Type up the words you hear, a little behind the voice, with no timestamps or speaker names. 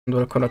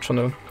Welcome to the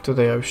channel.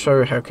 Today I will show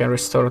you how you can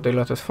restore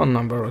deleted phone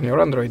number on your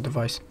Android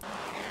device.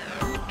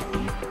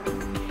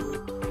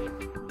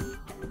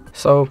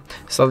 So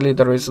sadly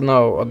there is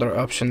no other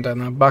option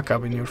than a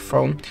backup in your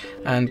phone,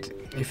 and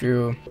if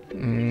you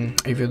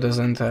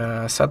doesn't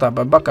set up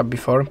a backup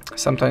before,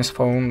 sometimes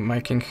phone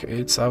making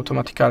it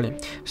automatically,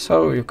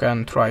 so you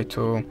can try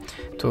to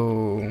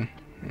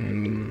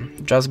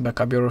just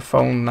backup your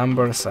phone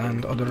numbers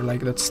and other like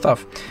that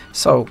stuff.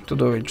 So to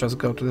do it, just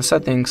go to the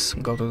settings,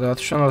 go to the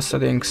additional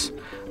settings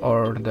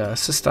or the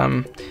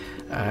system,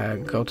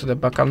 go to the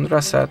backup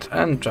reset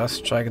and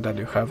just check that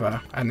you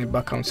have any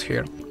backups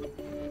here.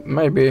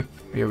 Maybe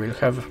you will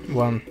have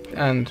one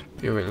and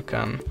you will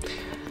can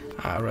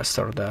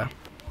restore the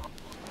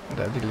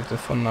deleted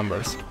phone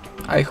numbers.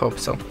 I hope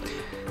so.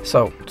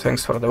 So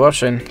thanks for the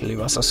watching, leave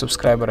us a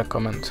subscribe or a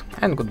comment,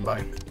 and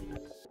goodbye.